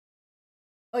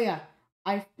Oh yeah,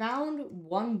 I found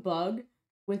one bug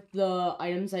with the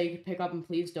items that you could pick up and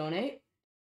please donate.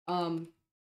 Um,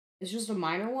 it's just a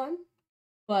minor one,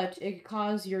 but it could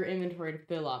cause your inventory to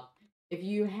fill up. If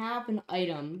you have an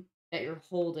item that you're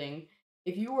holding,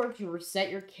 if you were to reset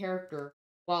your character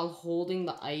while holding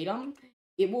the item,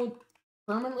 it will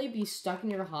permanently be stuck in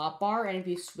your hotbar, and if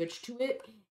you switch to it,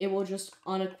 it will just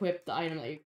unequip the item that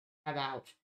you have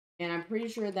out. And I'm pretty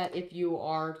sure that if you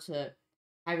are to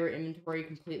have your inventory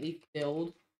completely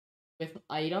filled with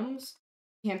items,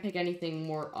 you can't pick anything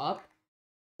more up,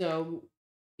 so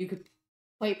you could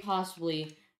quite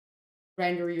possibly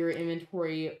render your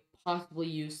inventory possibly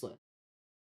useless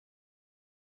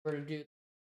for to do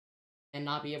and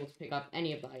not be able to pick up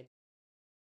any of the items.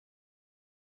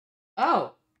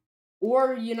 Oh,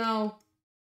 or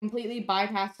completely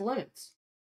bypass the limits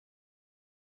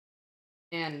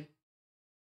and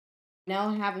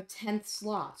now have a 10th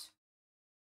slot.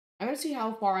 I'm gonna see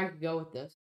how far I can go with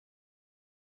this.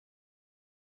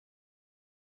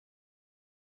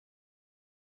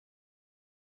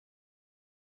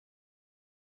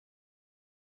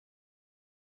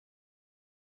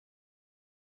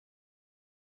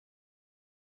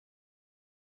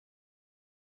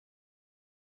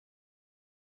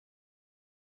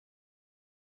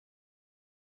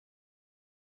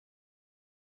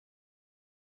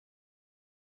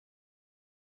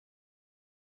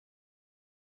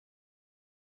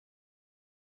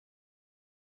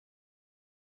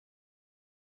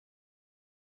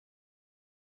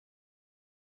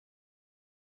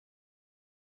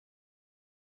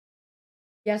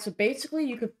 Yeah, so basically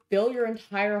you could fill your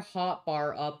entire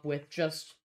hotbar up with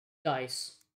just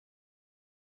dice.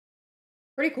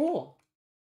 Pretty cool.